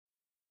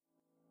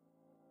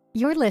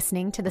You're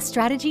listening to the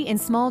Strategy in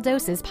Small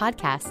Doses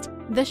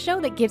podcast, the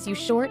show that gives you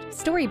short,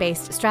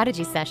 story-based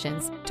strategy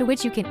sessions to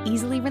which you can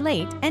easily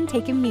relate and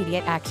take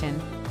immediate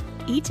action.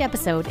 Each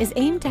episode is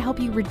aimed to help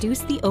you reduce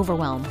the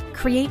overwhelm,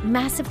 create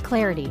massive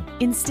clarity,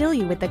 instill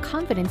you with the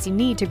confidence you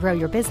need to grow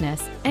your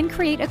business, and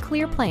create a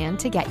clear plan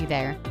to get you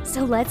there.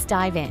 So let's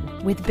dive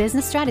in with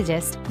business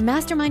strategist,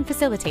 mastermind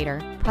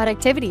facilitator,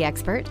 productivity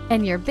expert,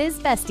 and your biz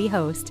bestie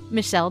host,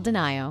 Michelle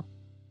Denaio.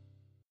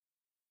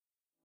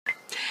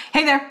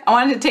 Hey there, I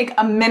wanted to take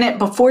a minute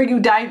before you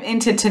dive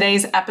into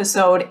today's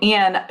episode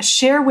and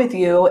share with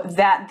you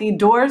that the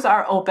doors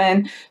are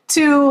open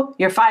to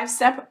your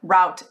 5-step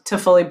route to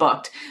fully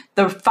booked.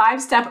 The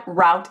 5-step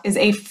route is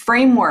a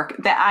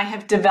framework that I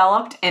have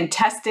developed and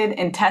tested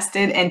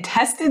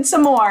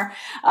some more.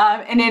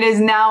 And it is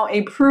now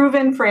a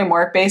proven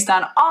framework based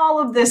on all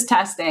of this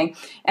testing.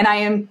 And I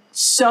am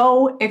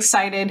so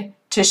excited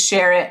to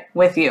share it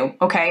with you,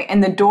 okay?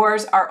 And the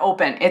doors are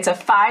open. It's a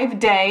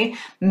 5-day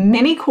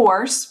mini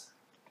course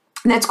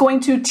that's going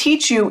to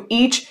teach you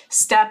each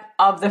step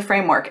of the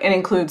framework. It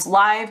includes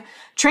live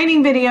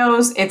training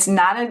videos. It's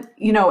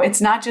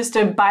not just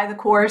to buy the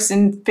course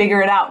and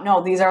figure it out.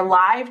 No, these are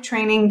live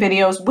training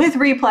videos with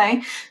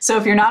replay. So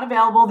if you're not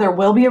available, there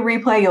will be a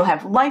replay. You'll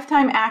have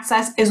lifetime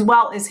access as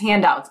well as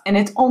handouts. And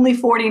it's only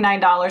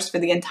 $49 for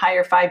the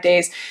entire 5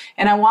 days.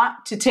 And I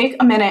want to take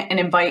a minute and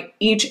invite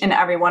each and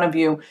every one of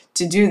you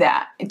to do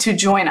that, to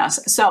join us.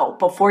 So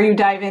before you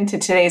dive into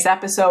today's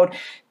episode,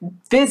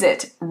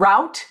 visit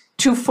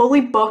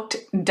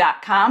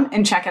route2fullybooked.com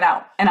and check it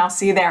out. And I'll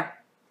see you there.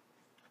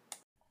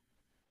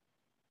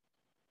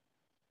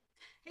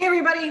 Hey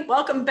everybody,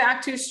 welcome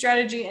back to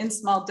Strategy in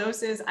Small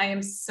Doses. I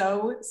am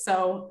so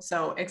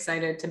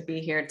excited to be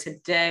here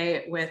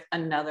today with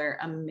another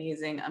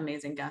amazing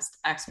guest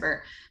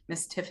expert,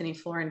 Miss Tiffaney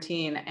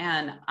Florentine.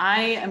 And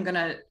I am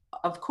gonna,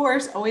 of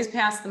course, always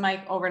pass the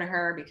mic over to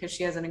her because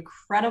she has an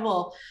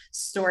incredible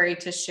story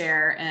to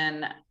share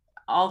and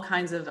all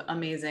kinds of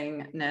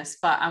amazingness.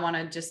 But I want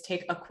to just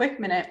take a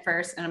quick minute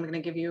first, and I'm going to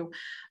give you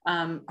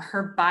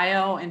her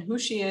bio and who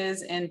she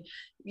is. And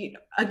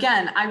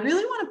again, I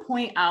really want to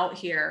point out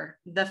here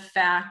the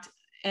fact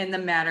in the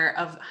matter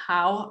of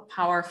how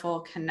powerful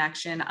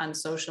connection on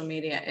social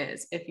media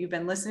is. If you've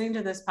been listening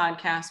to this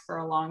podcast for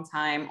a long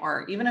time,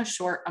 or even a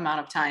short amount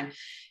of time,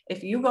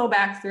 if you go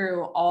back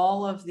through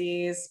all of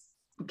these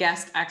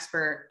guest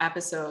expert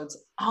episodes,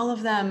 all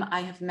of them I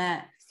have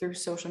met through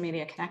social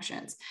media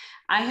connections.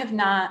 I have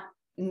not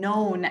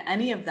known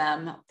any of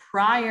them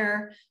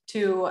prior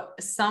to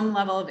some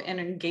level of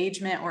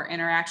engagement or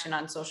interaction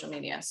on social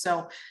media.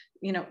 So,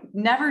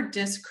 never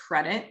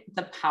discredit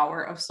the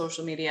power of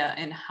social media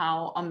and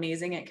how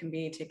amazing it can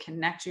be to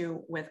connect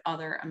you with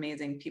other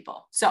amazing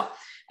people. So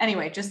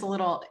anyway, just a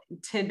little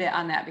tidbit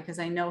on that, because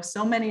I know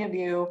so many of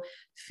you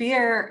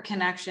fear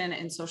connection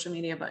in social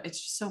media, but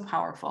it's just so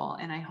powerful.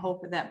 And I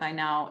hope that by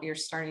now you're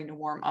starting to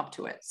warm up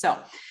to it. So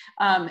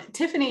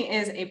Tiffaney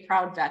is a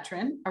proud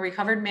veteran, a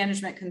recovered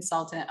management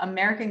consultant,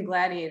 American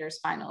Gladiators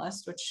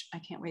finalist, which I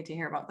can't wait to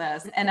hear about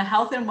this, and a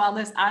health and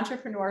wellness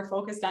entrepreneur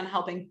focused on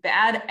helping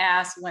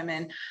badass women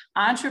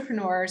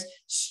entrepreneurs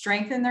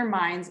strengthen their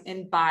minds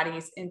and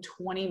bodies in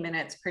 20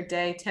 minutes per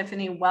day.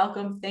 Tiffaney,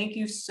 welcome. Thank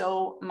you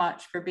so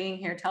much for being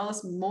here. Tell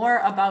us more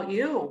about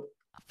you.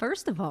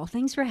 First of all,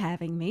 thanks for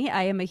having me.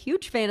 I am a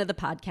huge fan of the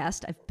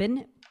podcast. I've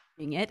been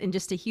doing it, and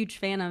just a huge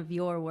fan of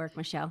your work,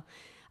 Michelle.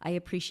 I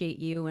appreciate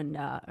you and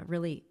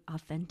really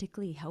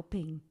authentically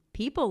helping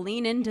people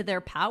lean into their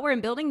power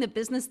and building the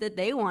business that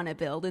they want to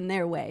build in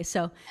their way.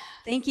 So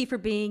thank you for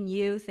being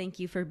you. Thank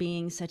you for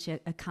being such a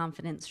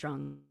confident,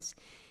 strong.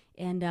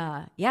 And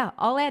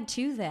I'll add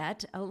to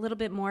that a little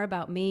bit more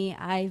about me.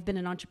 I've been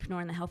an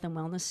entrepreneur in the health and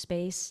wellness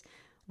space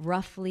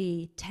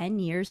roughly 10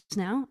 years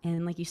now.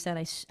 And like you said,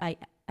 I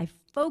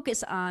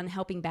focus on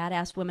helping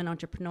badass women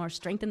entrepreneurs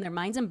strengthen their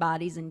minds and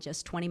bodies in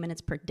just 20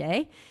 minutes per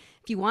day.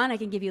 If you want, I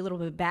can give you a little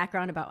bit of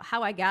background about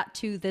how I got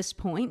to this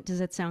point. Does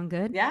that sound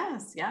good?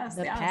 Yes.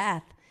 The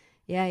path.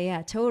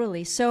 Yeah,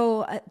 totally.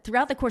 So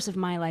throughout the course of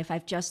my life,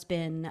 I've just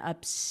been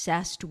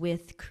obsessed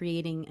with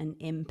creating an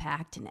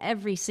impact in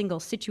every single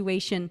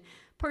situation,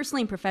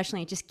 personally and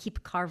professionally. I just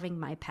keep carving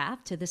my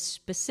path to this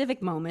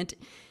specific moment.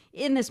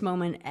 In this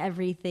moment,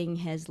 everything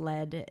has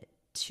led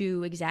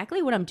to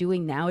exactly what I'm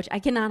doing now, which I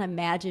cannot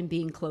imagine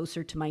being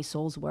closer to my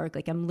soul's work.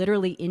 Like, I'm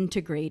literally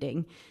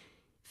integrating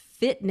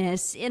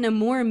fitness in a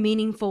more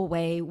meaningful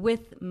way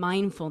with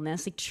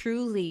mindfulness, like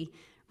truly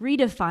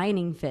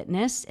redefining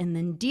fitness and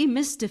then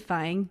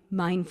demystifying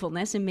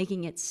mindfulness and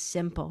making it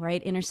simple,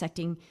 right?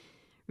 Intersecting,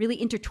 really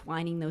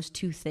intertwining those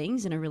two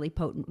things in a really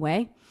potent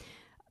way.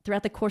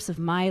 Throughout the course of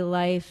my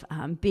life,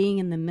 being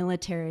in the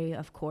military,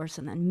 of course,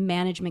 and then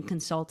management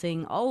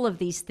consulting, all of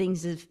these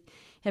things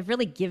have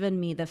really given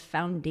me the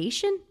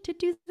foundation to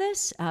do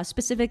this,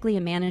 specifically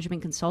in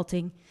management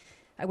consulting.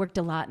 I worked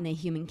a lot in the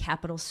human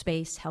capital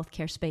space,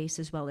 healthcare space,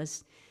 as well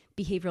as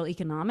behavioral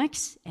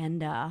economics.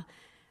 And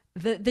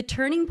The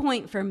turning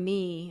point for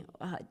me,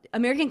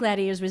 American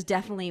Gladiators was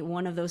definitely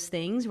one of those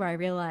things where I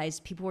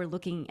realized people were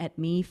looking at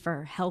me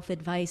for health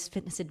advice,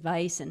 fitness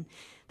advice. And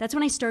that's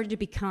when I started to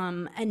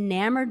become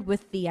enamored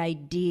with the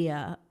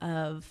idea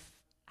of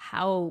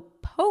how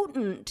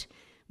potent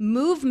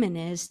movement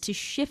is to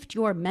shift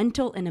your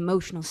mental and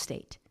emotional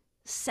state.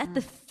 Set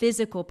the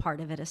physical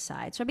part of it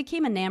aside. So I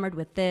became enamored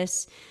with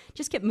this,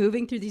 just kept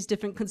moving through these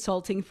different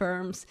consulting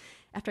firms.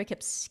 After I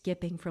kept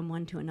skipping from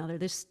one to another,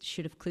 this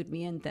should have clued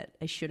me in that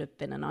I should have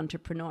been an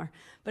entrepreneur.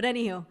 But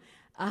anywho,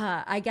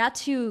 I got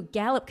to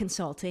Gallup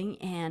Consulting,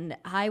 and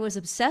I was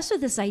obsessed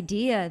with this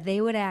idea.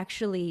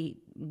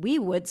 We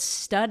would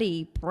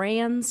study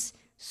brands,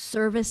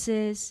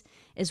 services,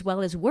 as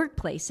well as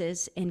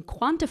workplaces and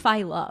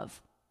quantify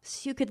love.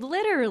 So you could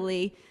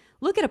literally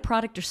look at a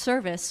product or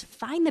service,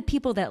 find the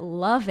people that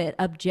love it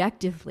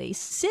objectively,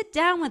 sit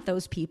down with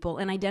those people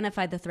and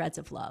identify the threads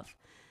of love.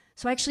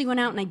 So I actually went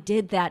out and I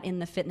did that in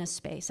the fitness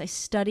space. I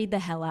studied the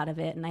hell out of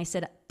it and I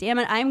said, damn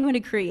it, I'm going to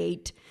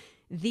create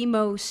the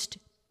most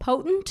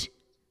potent,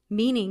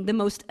 meaning the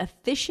most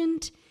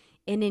efficient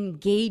and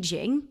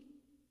engaging,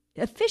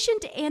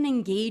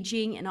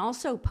 and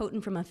also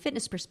potent from a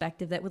fitness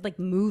perspective that would like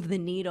move the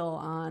needle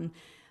on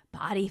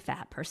body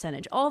fat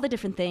percentage, all the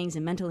different things,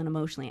 and mental and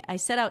emotionally. I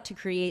set out to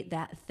create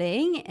that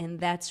thing, and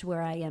that's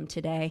where I am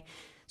today.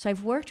 So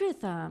I've worked with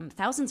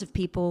thousands of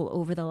people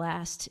over the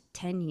last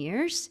 10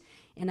 years,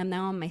 and I'm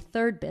now on my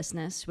third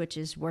business, which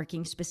is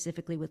working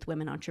specifically with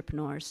women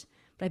entrepreneurs.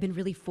 But I've been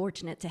really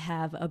fortunate to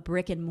have a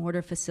brick and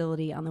mortar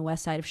facility on the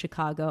west side of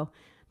Chicago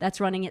that's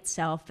running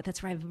itself, but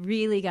that's where I've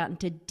really gotten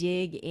to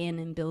dig in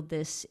and build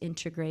this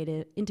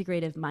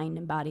integrative mind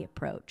and body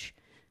approach.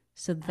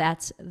 So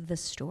that's the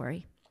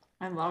story.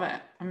 I love it.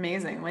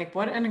 Amazing. Like,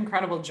 what an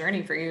incredible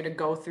journey for you to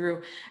go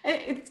through.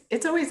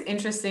 It's always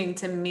interesting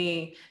to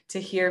me to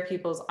hear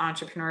people's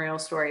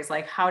entrepreneurial stories.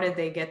 Like, how did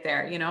they get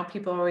there? You know,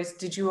 people always,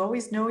 did you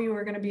always know you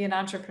were going to be an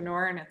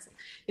entrepreneur? And it's,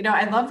 you know,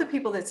 I love the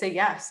people that say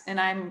yes.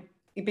 And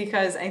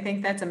because I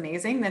think that's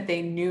amazing that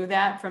they knew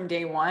that from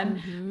day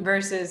one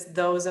versus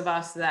those of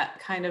us that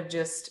kind of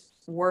just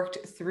worked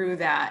through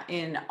that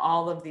in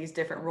all of these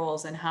different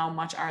roles and how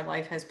much our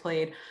life has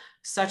played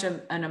such a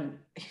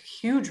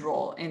huge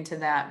role into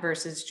that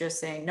versus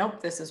just saying,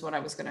 nope, this is what I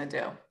was going to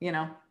do, you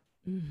know?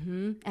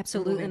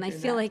 Absolutely. And I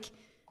feel like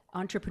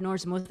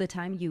entrepreneurs, most of the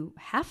time you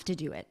have to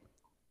do it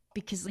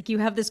because like you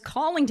have this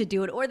calling to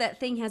do it or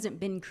that thing hasn't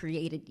been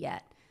created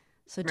yet.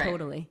 So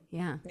totally.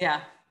 Yeah.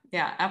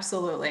 Yeah,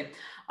 absolutely.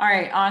 All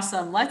right.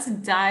 Awesome. Let's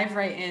dive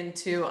right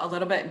into a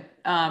little bit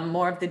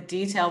more of the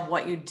detail of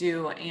what you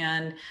do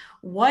and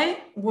what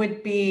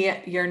would be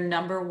your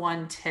number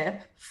one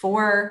tip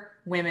for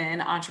women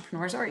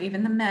entrepreneurs or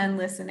even the men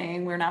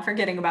listening. We're not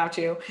forgetting about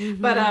you,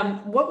 but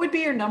what would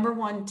be your number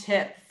one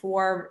tip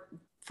for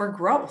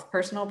growth,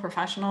 personal,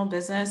 professional,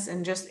 business,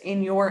 and just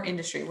in your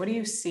industry? What do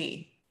you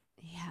see?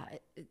 Yeah,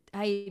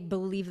 I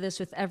believe this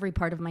with every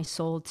part of my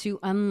soul to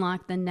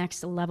unlock the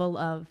next level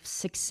of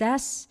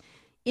success,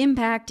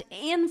 impact,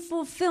 and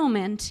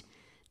fulfillment,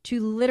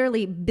 to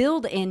literally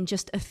build in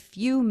just a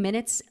few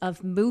minutes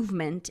of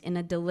movement in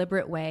a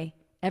deliberate way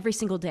every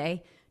single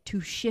day to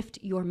shift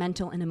your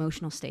mental and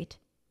emotional state.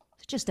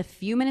 Just a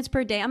few minutes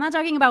per day. I'm not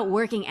talking about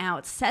working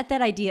out. Set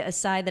that idea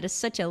aside. That is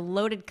such a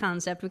loaded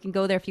concept. We can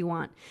go there if you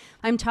want.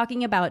 I'm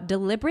talking about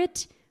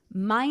deliberate,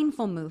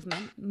 mindful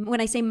movement.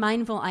 When I say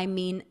mindful, I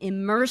mean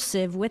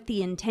immersive with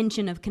the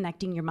intention of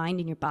connecting your mind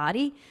and your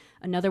body.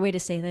 Another way to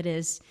say that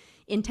is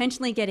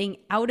intentionally getting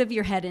out of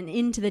your head and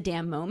into the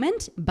damn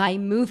moment by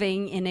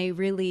moving in a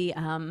really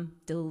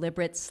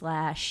deliberate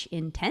 /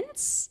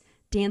 intense,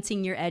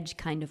 dancing your edge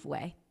kind of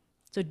way.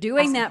 So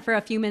doing that for a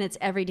few minutes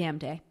every damn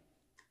day.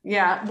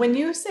 Yeah. When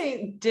you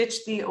say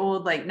ditch the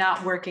old, like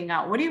not working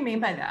out, what do you mean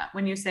by that?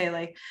 When you say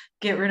like,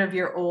 get rid of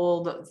your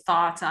old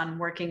thoughts on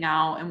working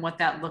out and what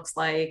that looks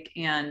like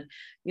and,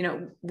 you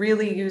know,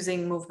 really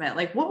using movement,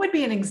 like what would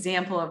be an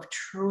example of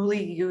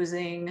truly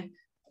using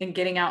and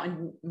getting out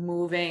and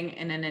moving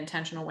in an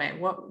intentional way?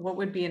 What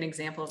would be an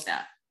example of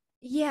that?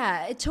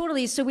 Yeah,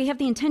 totally. So we have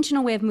the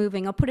intentional way of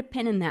moving. I'll put a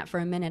pin in that for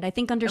a minute. I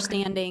think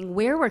understanding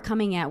where we're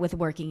coming at with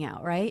working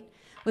out, right?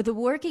 With the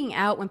working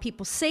out, when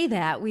people say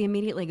that, we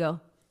immediately go,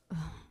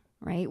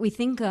 right? We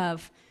think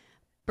of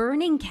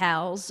burning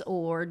cows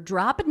or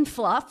dropping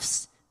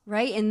fluffs,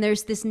 right? And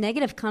there's this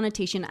negative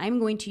connotation. I'm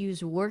going to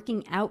use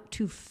working out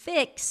to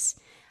fix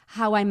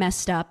how I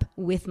messed up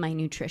with my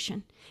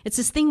nutrition. It's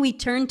this thing we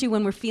turn to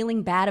when we're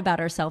feeling bad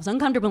about ourselves,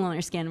 uncomfortable in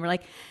our skin. We're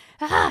like,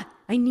 I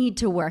need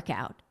to work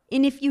out.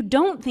 And if you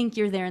don't think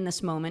you're there in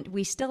this moment,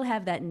 we still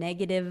have that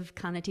negative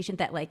connotation,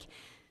 that like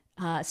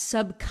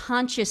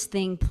subconscious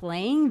thing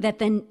playing that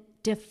then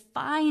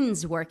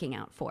defines working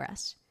out for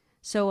us.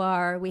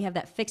 So we have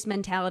that fixed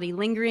mentality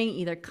lingering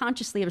either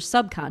consciously or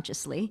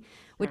subconsciously,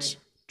 which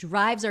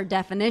drives our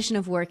definition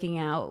of working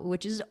out,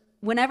 which is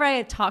whenever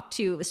I talk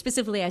to,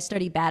 specifically I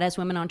study badass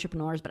women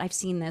entrepreneurs, but I've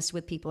seen this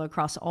with people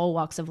across all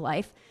walks of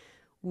life.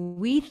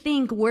 We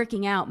think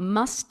working out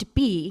must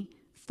be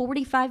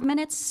 45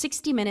 minutes,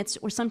 60 minutes,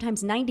 or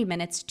sometimes 90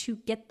 minutes to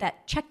get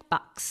that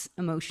checkbox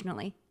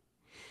emotionally.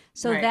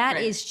 So that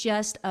is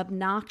just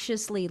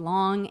obnoxiously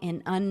long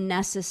and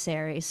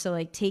unnecessary. So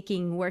like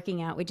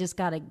working out, we just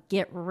got to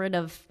get rid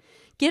of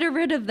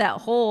that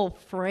whole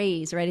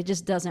phrase, right? It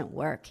just doesn't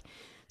work.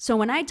 So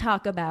when I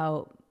talk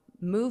about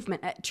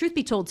movement, truth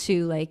be told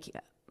too, like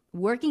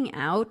working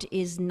out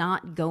is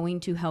not going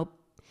to help.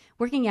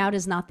 Working out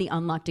is not the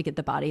unlock to get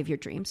the body of your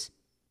dreams.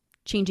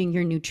 Changing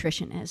your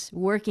nutrition is.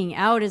 Working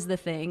out is the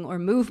thing, or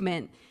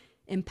movement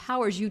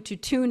empowers you to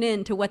tune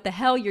in to what the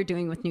hell you're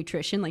doing with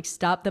nutrition, like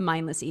stop the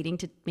mindless eating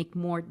to make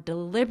more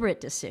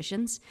deliberate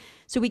decisions.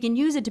 So we can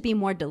use it to be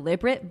more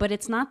deliberate, but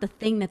it's not the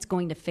thing that's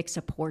going to fix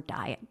a poor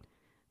diet,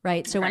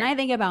 right? So when I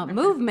think about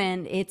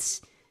movement,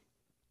 it's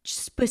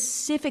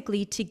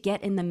specifically to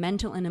get in the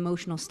mental and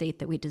emotional state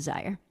that we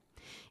desire.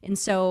 And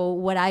so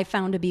what I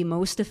found to be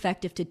most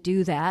effective to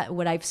do that,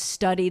 what I've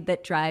studied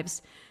that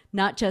drives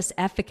not just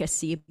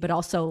efficacy, but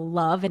also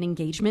love and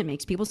engagement,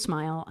 makes people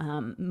smile.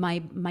 My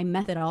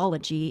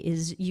methodology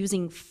is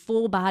using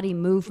full body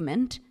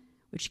movement,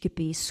 which could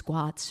be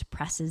squats,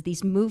 presses,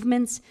 these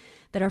movements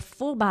that are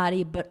full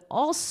body, but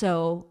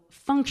also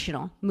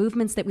functional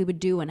movements that we would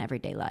do in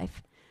everyday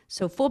life.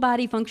 So full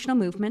body functional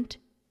movement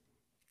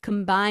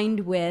combined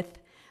with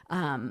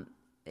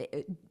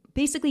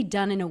basically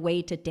done in a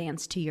way to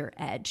dance to your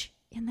edge.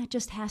 And that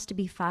just has to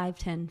be 5,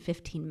 10,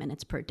 15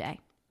 minutes per day.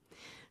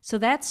 So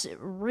that's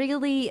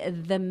really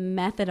the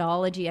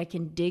methodology. I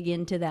can dig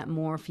into that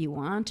more if you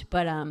want.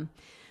 But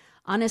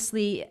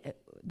honestly,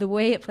 the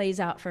way it plays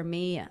out for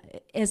me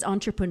as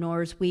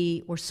entrepreneurs,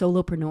 or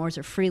solopreneurs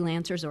or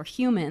freelancers or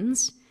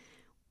humans,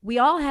 we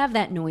all have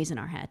that noise in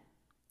our head,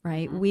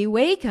 right? Mm-hmm. We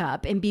wake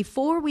up and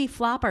before we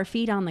flop our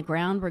feet on the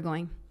ground, we're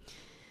going,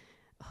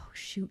 oh,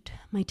 shoot,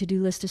 my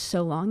to-do list is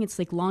so long. It's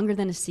like longer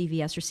than a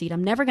CVS receipt.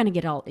 I'm never going to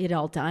get it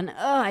all done.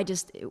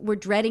 We're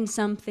dreading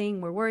something.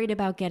 We're worried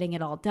about getting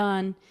it all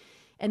done.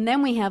 And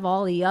then we have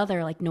all the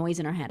other like noise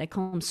in our head. I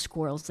call them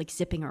squirrels, like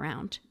zipping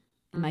around.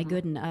 Am I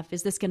good enough?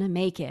 Is this going to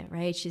make it,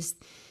 right?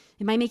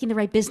 Am I making the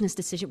right business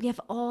decision? We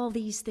have all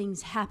these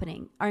things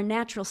happening. Our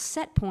natural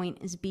set point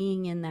is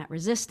being in that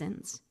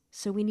resistance.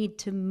 So we need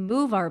to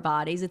move our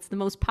bodies. It's the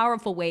most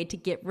powerful way to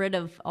get rid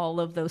of all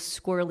of those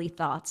squirrely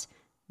thoughts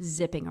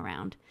zipping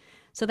around.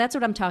 So that's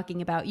what I'm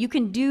talking about. You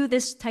can do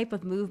this type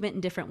of movement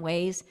in different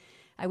ways.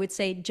 I would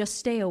say just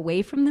stay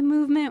away from the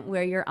movement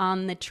where you're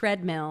on the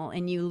treadmill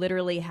and you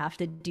literally have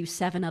to do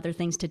 7 other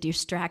things to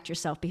distract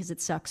yourself because it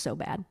sucks so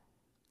bad.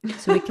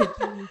 So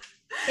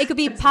it could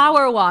be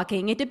power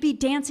walking. It could be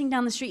dancing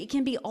down the street. It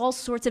can be all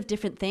sorts of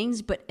different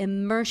things, but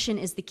immersion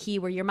is the key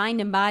where your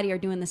mind and body are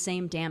doing the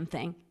same damn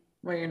thing.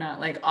 Where you're not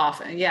like off.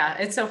 Yeah.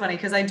 It's so funny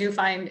because I do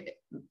find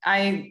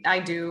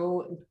I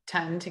do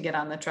tend to get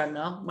on the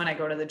treadmill when I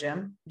go to the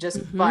gym,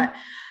 but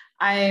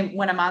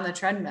when I'm on the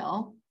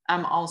treadmill,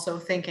 I'm also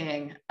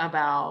thinking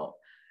about,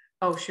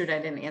 oh shoot, I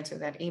didn't answer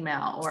that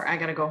email, or I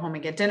got to go home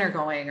and get dinner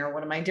going, or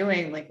what am I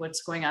doing? Like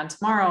what's going on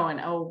tomorrow? And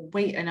oh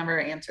wait, I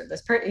never answered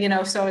this,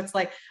 so it's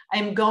like,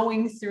 I'm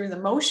going through the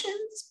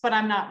motions, but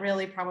I'm not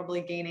really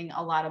probably gaining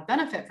a lot of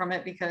benefit from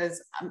it because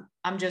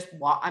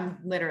I'm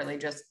literally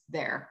just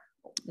there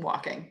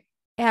walking.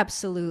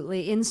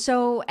 Absolutely. And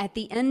so at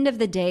the end of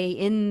the day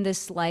in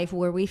this life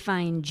where we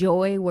find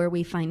joy, where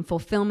we find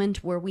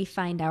fulfillment, where we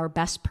find our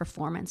best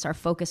performance, our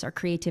focus, our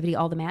creativity,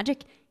 all the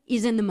magic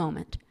is in the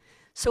moment.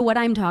 So what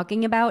I'm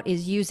talking about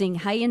is using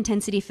high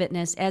intensity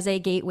fitness as a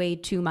gateway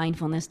to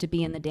mindfulness to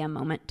be in the damn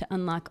moment, to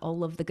unlock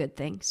all of the good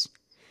things.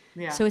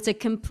 Yeah. So it's a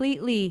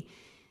completely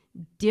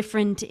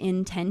different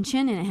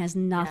intention and it has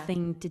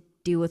nothing to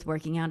do with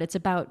working out. It's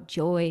about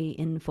joy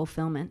and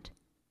fulfillment.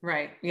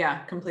 Right. Yeah.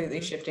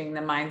 Completely shifting the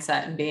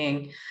mindset and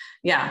being,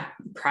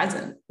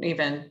 present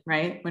even,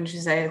 right? When you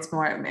say it's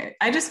more,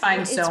 I just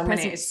find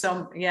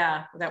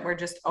that we're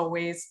just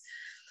always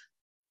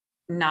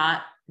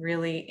not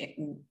really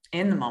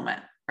in the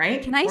moment.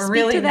 Right. Can I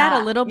speak to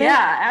that a little bit?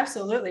 Yeah,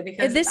 absolutely.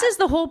 Because this is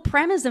the whole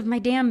premise of my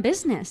damn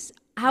business.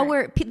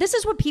 This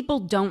is what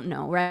people don't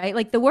know, right?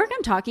 Like the work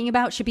I'm talking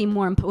about should be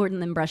more important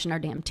than brushing our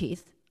damn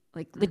teeth.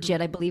 Like legit.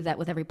 I believe that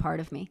with every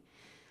part of me.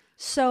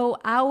 So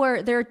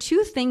there are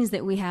 2 things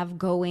that we have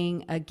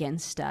going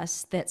against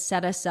us that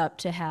set us up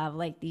to have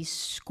like these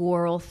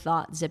squirrel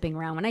thoughts zipping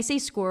around. When I say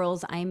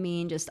squirrels, I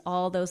mean just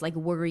all those like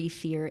worry,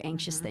 fear,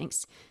 anxious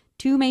things.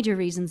 2 major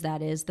reasons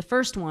that is. The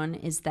first one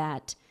is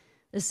that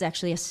this is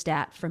actually a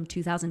stat from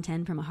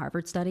 2010 from a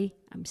Harvard study.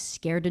 I'm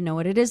scared to know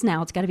what it is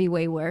now. It's got to be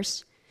way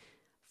worse.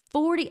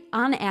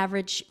 On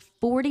average,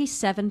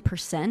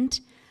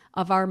 47%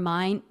 of our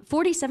mind,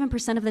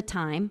 47% of the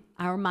time,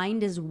 our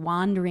mind is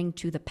wandering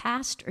to the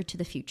past or to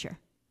the future.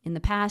 In the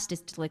past,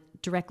 it's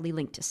directly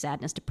linked to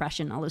sadness,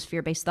 depression, all those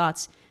fear-based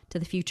thoughts. To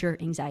the future,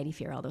 anxiety,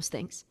 fear, all those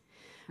things.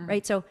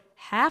 Right? So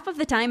half of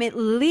the time, at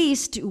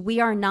least,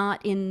 we are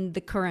not in the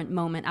current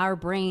moment. Our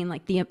brain,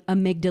 like the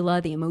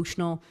amygdala, the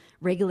emotional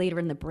regulator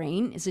in the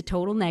brain, is a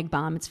total neg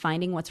bomb. It's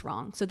finding what's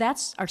wrong. So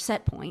that's our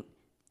set point.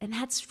 And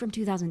that's from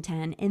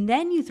 2010. And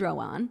then you throw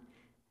on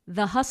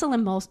the hustle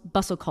and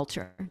bustle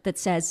culture that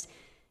says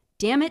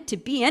damn it, to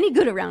be any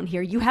good around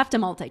here, you have to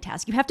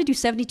multitask. You have to do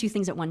 72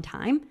 things at one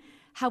time.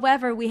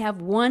 However, we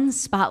have one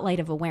spotlight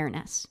of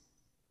awareness,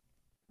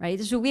 right?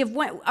 So we have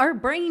our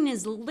brain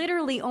is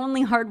literally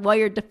only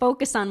hardwired to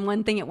focus on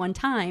one thing at one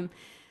time.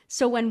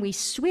 So when we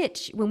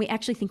switch, when we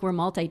actually think we're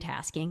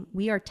multitasking,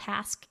 we are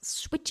task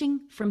switching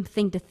from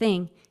thing to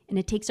thing, and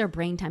it takes our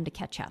brain time to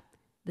catch up.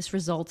 This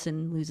results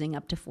in losing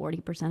up to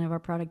 40% of our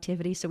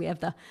productivity. So we have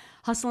the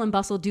hustle and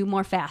bustle, do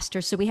more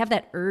faster. So we have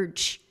that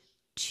urge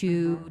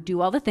to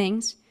do all the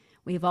things.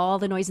 We have all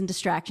the noise and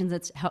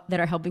distractions that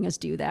are helping us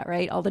do that,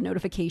 right? All the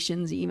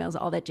notifications, emails,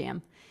 all that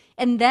jam.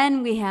 And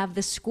then we have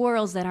the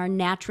squirrels that are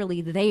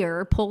naturally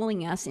there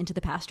pulling us into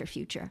the past or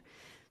future.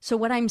 So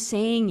what I'm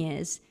saying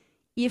is,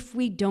 if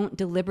we don't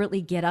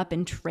deliberately get up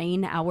and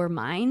train our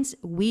minds,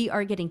 we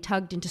are getting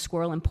tugged into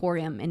Squirrel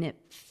Emporium, and it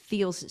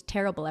feels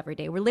terrible every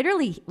day. We're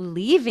literally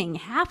leaving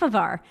half of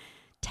our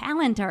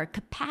talent, our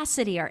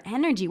capacity, our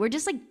energy. We're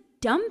just like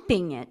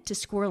dumping it to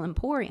Squirrel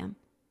Emporium.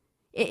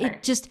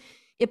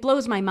 It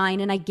blows my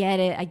mind, and I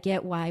get it. I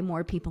get why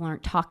more people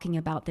aren't talking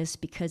about this,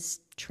 because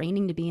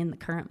training to be in the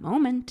current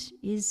moment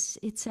it's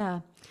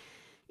a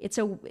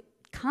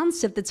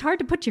concept that's hard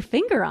to put your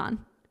finger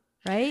on.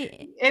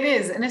 Right? It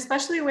is. And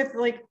especially with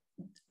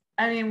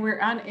we're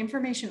on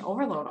information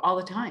overload all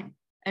the time.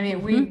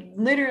 We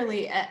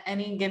literally at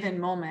any given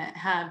moment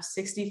have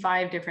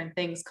 65 different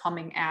things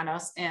coming at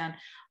us, and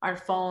our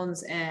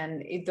phones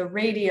and the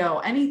radio,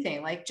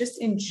 anything, like just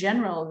in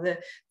general,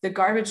 the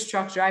garbage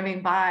truck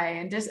driving by,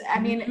 and just,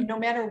 no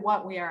matter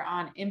what, we are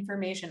on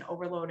information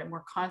overload, and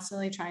we're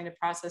constantly trying to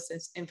process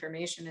this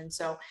information. And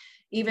so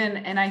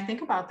and I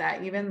think about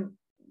that, even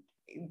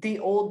the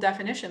old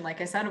definition,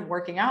 like I said, of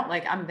working out,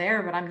 like I'm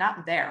there, but I'm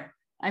not there.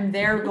 I'm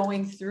there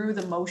going through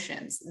the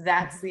motions.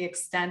 That's the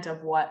extent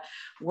of what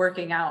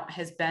working out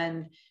has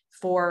been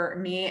for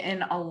me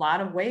in a lot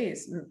of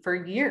ways for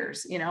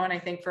years, and I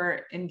think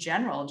for in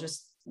general,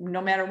 just no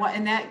matter what,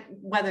 and that,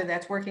 whether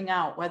that's working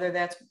out, whether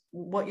that's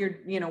what you're,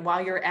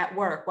 while you're at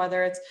work,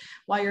 whether it's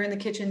while you're in the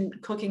kitchen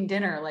cooking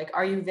dinner, like,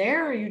 are you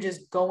there, or are you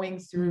just going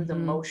through the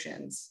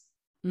motions?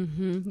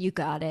 You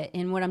got it.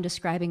 And what I'm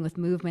describing with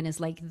movement is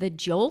like the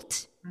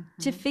jolt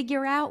to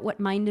figure out what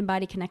mind and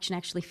body connection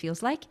actually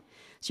feels like.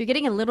 So you're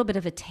getting a little bit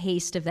of a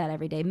taste of that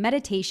every day.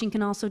 Meditation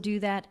can also do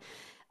that.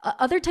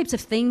 Other types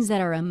of things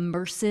that are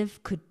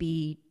immersive could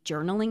be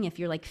journaling. If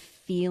you're like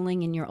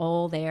feeling and you're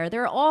all there,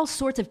 there are all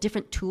sorts of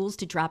different tools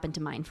to drop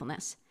into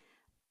mindfulness.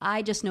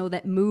 I just know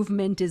that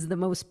movement is the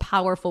most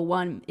powerful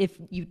one if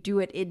you do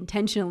it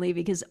intentionally,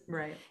 because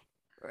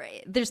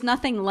Right. There's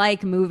nothing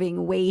like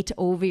moving weight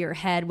over your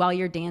head while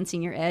you're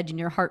dancing your edge and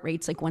your heart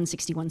rate's like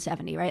 160,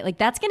 170, right? Like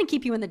that's going to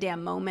keep you in the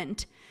damn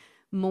moment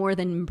more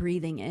than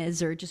breathing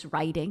is, or just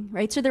writing,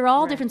 right? So there are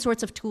all different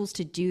sorts of tools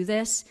to do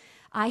this.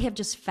 I have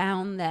just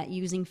found that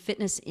using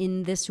fitness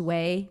in this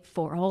way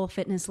for all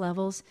fitness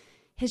levels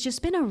has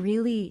just been a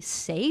really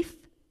safe,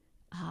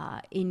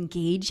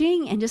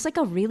 engaging, and just like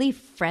a really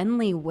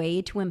friendly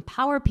way to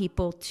empower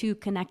people to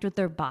connect with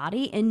their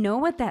body and know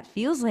what that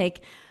feels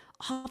like,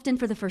 often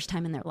for the first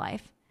time in their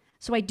life.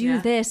 So I do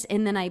this,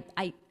 and then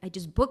I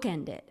just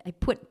bookend it. I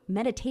put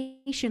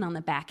meditation on the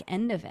back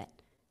end of it,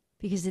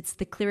 because it's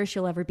the clearest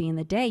you'll ever be in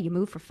the day. You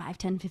move for 5,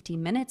 10,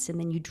 15 minutes, and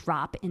then you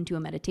drop into a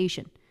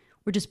meditation.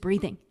 We're just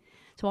breathing.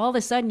 So all of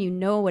a sudden, you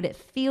know what it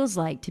feels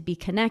like to be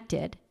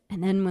connected.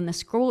 And then when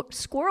the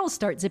squirrels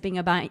start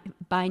zipping by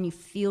and you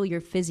feel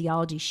your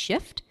physiology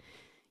shift,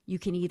 you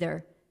can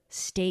either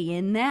stay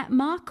in that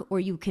muck, or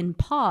you can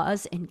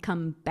pause and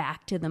come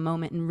back to the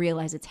moment and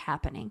realize it's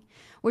happening.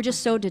 We're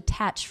just so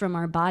detached from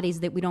our bodies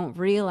that we don't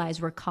realize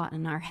we're caught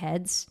in our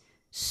heads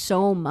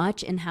so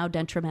much, and how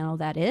detrimental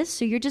that is.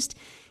 So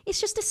it's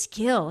just a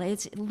skill.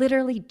 It's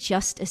literally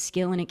just a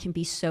skill, and it can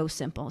be so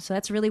simple. So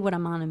that's really what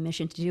I'm on a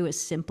mission to do, is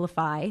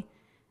simplify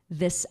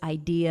this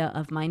idea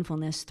of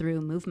mindfulness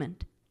through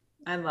movement.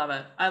 I love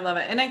it. I love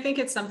it. And I think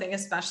it's something,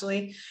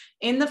 especially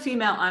in the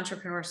female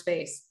entrepreneur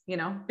space,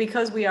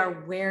 because we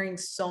are wearing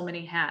so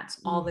many hats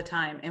all the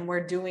time, and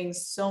we're doing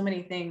so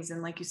many things.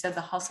 And like you said,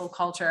 the hustle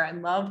culture, I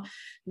love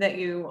that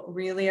you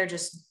really are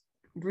just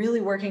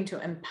really working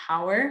to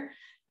empower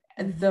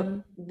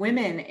the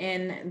women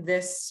in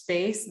this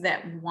space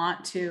that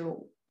want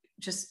to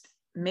just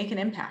make an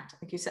impact.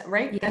 Like you said,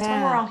 right? Yeah. That's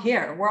why we're all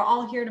here. We're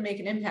all here to make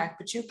an impact,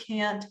 but you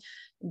can't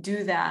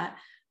do that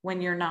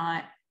when you're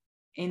not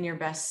in your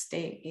best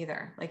state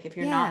either. Like if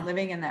you're not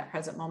living in that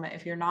present moment,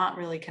 if you're not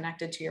really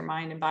connected to your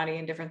mind and body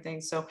and different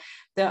things. So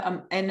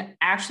and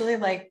actually,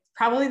 like,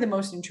 probably the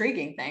most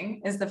intriguing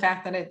thing is the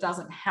fact that it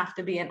doesn't have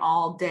to be an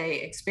all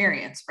day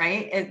experience,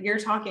 right? You're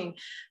talking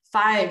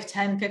 5,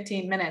 10,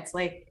 15 minutes.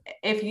 Like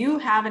if you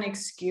have an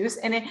excuse,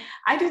 and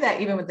I do that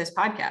even with this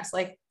podcast,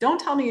 like, don't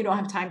tell me you don't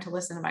have time to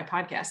listen to my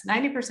podcast.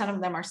 90% of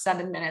them are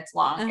 7 minutes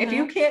long. If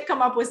you can't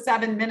come up with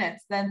 7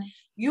 minutes, then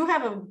you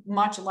have a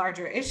much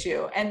larger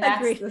issue. And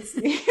that's,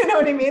 you know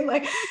what I mean?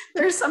 Like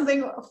there's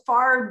something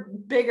far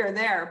bigger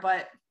there,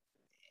 but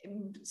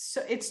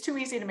so it's too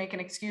easy to make an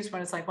excuse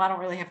when it's like, well, I don't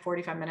really have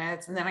 45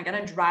 minutes and then I got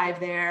to drive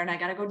there and I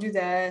got to go do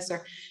this,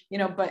 or,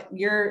 but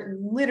you're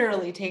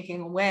literally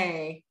taking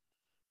away,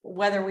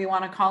 whether we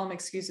want to call them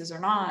excuses or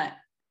not,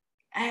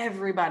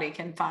 everybody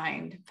can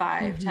find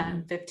 5,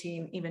 10,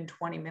 15, even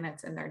 20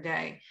 minutes in their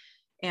day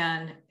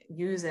and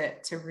use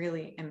it to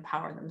really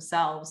empower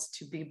themselves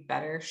to be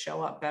better,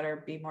 show up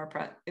better, be more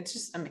it's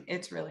just,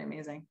 it's really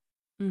amazing.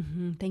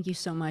 Thank you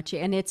so much.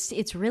 And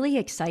it's really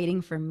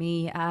exciting for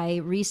me. I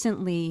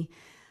recently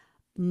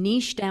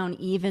niched down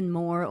even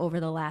more over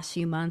the last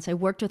few months. I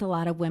worked with a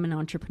lot of women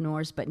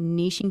entrepreneurs, but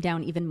niching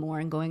down even more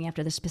and going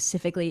after this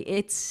specifically,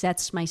 it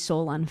sets my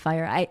soul on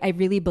fire. I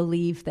really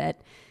believe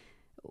that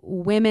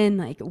women,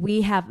 like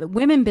we have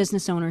women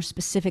business owners,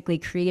 specifically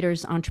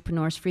creators,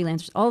 entrepreneurs,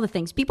 freelancers, all the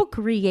things, people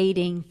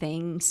creating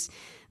things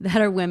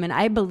that are women.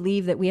 I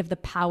believe that we have the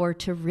power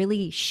to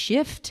really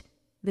shift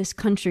this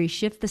country,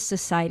 shift the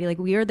society. Like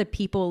we are the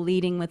people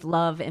leading with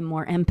love and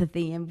more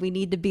empathy, and we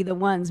need to be the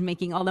ones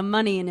making all the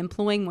money and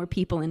employing more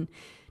people and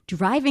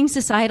driving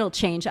societal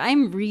change.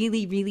 I'm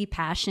really, really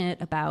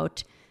passionate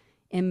about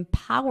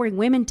empowering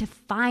women to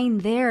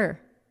find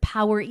their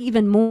power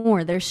even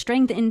more, their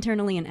strength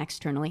internally and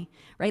externally,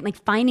 right?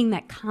 Like finding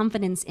that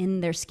confidence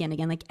in their skin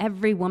again. Like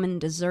every woman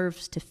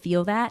deserves to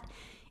feel that.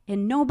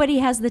 And nobody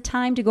has the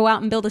time to go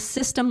out and build a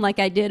system like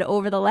I did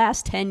over the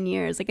last 10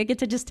 years. Like I get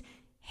to just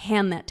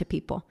hand that to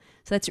people.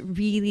 So that's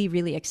really,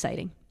 really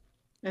exciting.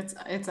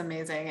 It's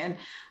amazing. And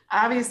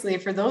obviously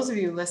for those of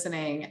you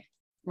listening,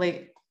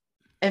 like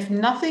if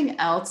nothing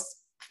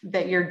else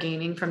that you're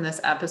gaining from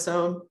this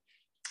episode,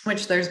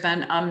 which there's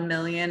been a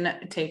million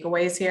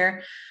takeaways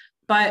here,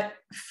 but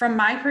from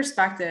my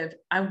perspective,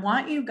 I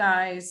want you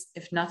guys,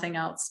 if nothing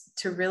else,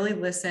 to really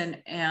listen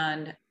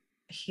and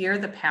hear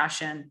the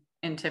passion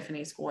in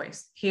Tiffaney's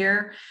voice,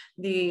 hear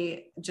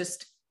the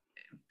just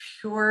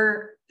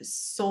pure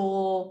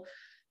soul.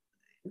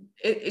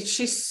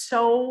 She's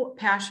so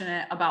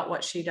passionate about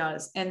what she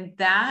does. And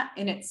that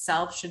in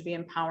itself should be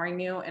empowering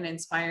you and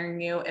inspiring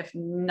you, if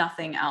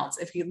nothing else.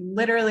 If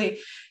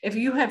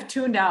you have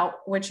tuned out,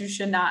 which you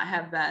should not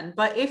have been,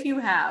 but if you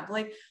have,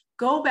 like,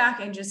 go back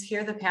and just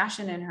hear the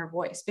passion in her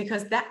voice,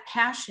 because that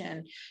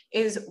passion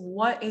is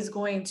what is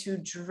going to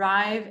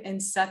drive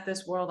and set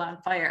this world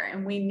on fire.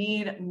 And we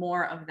need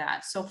more of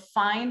that. So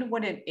find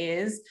what it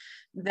is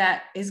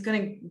that is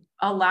going to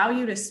allow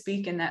you to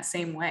speak in that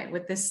same way,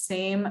 with the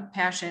same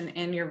passion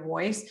in your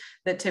voice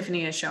that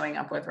Tiffaney is showing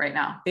up with right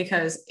now,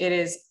 because it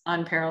is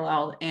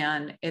unparalleled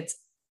and it's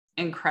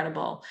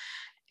incredible.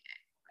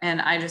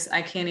 And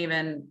I can't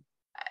even,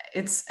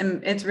 it's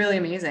really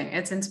amazing.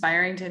 It's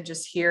inspiring to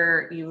just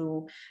hear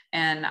you.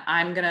 And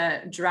I'm going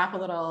to drop a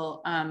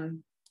little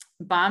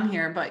bomb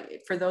here, but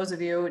for those of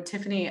you,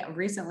 Tiffaney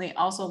recently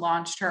also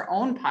launched her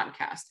own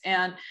podcast,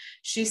 and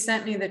she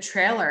sent me the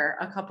trailer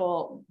a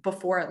couple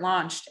before it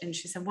launched. And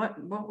she said,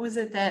 what was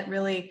it that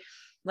really,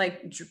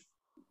 like,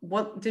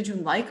 what did you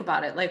like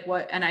about it? Like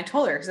what? And I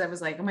told her, because I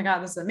was like, oh my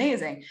God, this is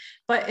amazing.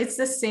 But it's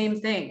the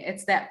same thing.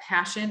 It's that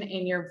passion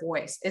in your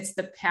voice. It's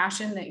the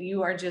passion that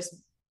you are just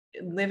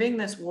living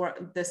this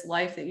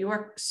life that you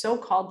are so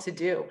called to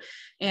do,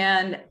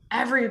 and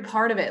every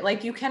part of it,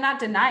 like you cannot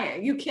deny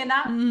it. You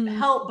cannot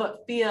help but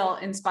feel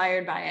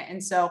inspired by it.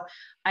 And so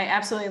I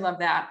absolutely love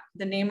that.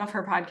 The name of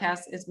her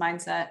podcast is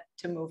Mindset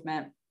to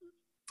Movement,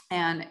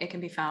 and it can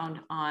be found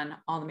on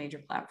all the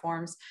major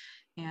platforms.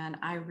 And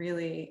I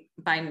really,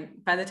 by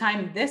the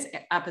time this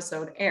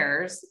episode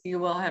airs, you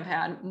will have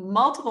had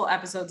multiple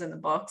episodes in the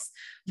books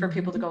for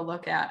people to go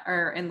look at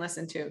and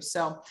listen to.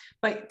 So,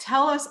 but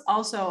tell us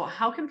also,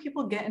 how can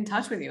people get in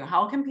touch with you?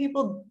 How can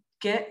people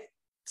get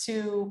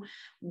to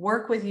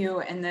work with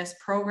you in this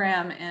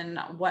program and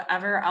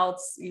whatever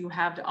else you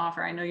have to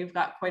offer? I know you've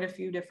got quite a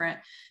few different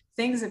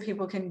things that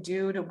people can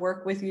do to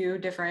work with you,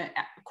 different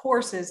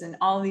courses and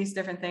all these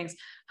different things.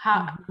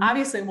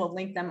 Obviously we'll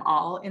link them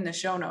all in the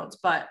show notes,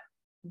 but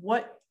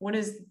what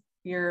is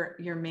your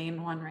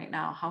main one right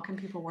now? How can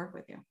people work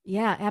with you?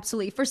 Yeah,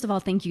 absolutely. First of all,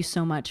 thank you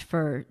so much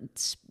for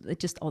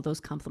just all those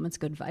compliments,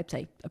 good vibes.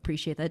 I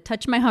appreciate that.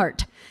 Touch my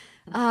heart.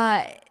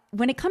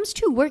 When it comes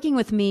to working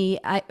with me,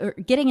 or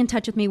getting in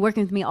touch with me,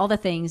 working with me, all the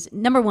things,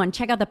 number one,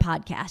 check out the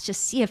podcast.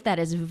 Just see if that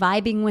is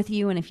vibing with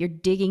you and if you're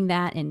digging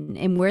that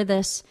and where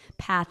this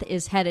path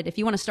is headed. If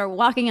you want to start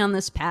walking on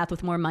this path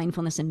with more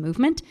mindfulness and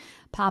movement,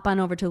 pop on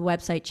over to the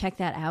website, check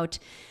that out.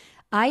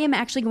 I am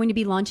actually going to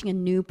be launching a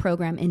new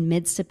program in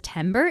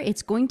mid-September.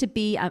 It's going to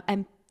be,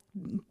 I'm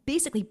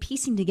basically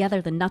piecing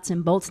together the nuts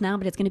and bolts now,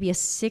 but it's going to be a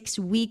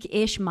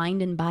 6-week-ish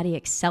mind and body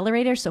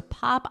accelerator. So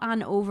pop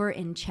on over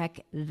and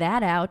check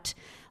that out.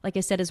 Like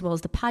I said, as well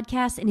as the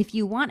podcast. And if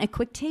you want a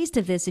quick taste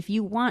of this, if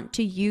you want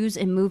to use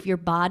and move your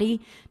body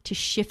to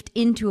shift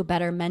into a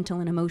better mental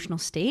and emotional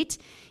state,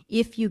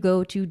 if you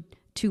go to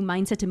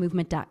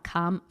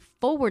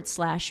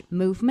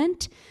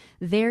mindsettomovement.com/movement,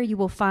 there you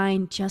will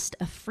find just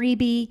a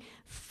freebie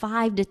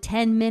 5 to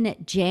 10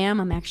 minute jam.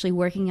 I'm actually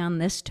working on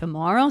this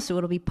tomorrow, so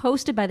it'll be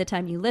posted by the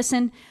time you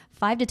listen.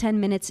 5 to 10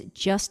 minutes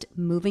just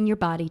moving your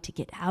body to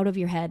get out of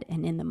your head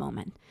and in the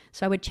moment.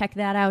 So I would check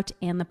that out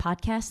and the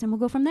podcast, and we'll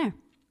go from there.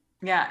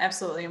 Yeah,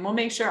 absolutely. And we'll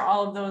make sure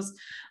all of those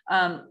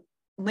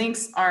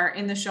links are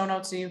in the show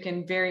notes so you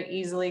can very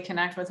easily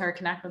connect with her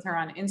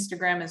on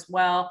Instagram as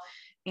well.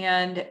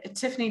 And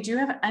Tiffaney, do you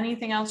have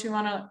anything else you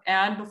want to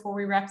add before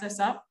we wrap this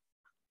up?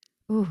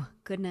 Oh,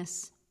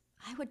 goodness.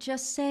 I would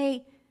just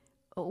say,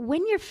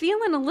 when you're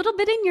feeling a little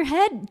bit in your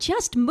head,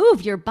 just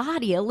move your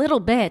body a little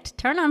bit.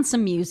 Turn on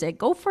some music.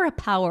 Go for a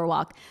power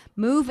walk.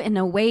 Move in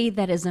a way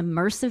that is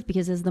immersive,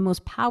 because it's the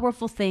most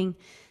powerful thing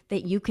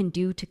that you can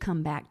do to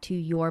come back to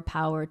your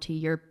power, to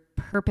your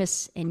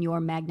purpose, and your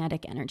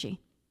magnetic energy.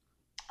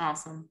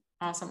 Awesome.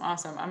 I'm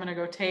going to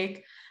go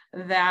take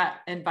that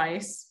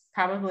advice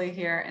probably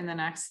here in the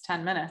next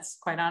 10 minutes,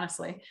 quite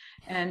honestly,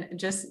 and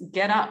just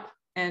get up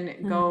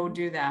and go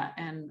do that.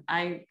 And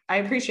I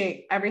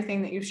appreciate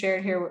everything that you've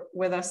shared here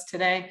with us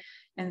today.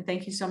 And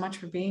thank you so much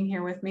for being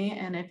here with me.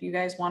 And if you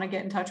guys want to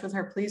get in touch with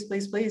her,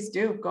 please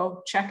do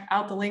go check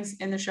out the links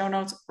in the show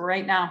notes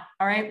right now.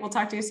 All right. We'll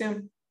talk to you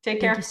soon. Take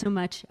care. Thank you so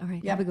much. All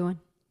right. Have a good one.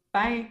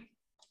 Bye.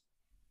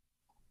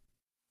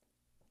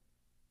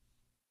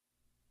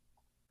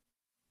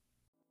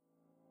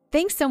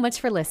 Thanks so much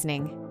for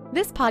listening.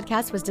 This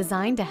podcast was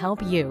designed to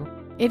help you.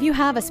 If you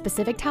have a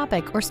specific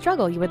topic or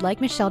struggle you would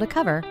like Michelle to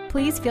cover,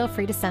 please feel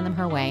free to send them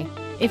her way.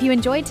 If you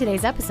enjoyed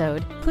today's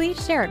episode,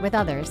 please share it with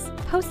others,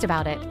 post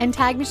about it, and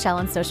tag Michelle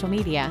on social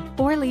media,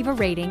 or leave a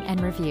rating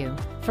and review.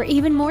 For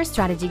even more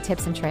strategy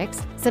tips and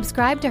tricks,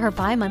 subscribe to her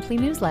bi-monthly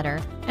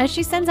newsletter, as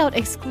she sends out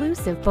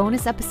exclusive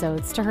bonus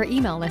episodes to her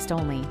email list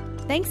only.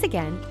 Thanks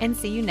again, and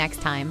see you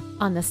next time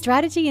on the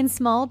Strategy in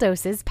Small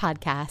Doses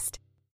podcast.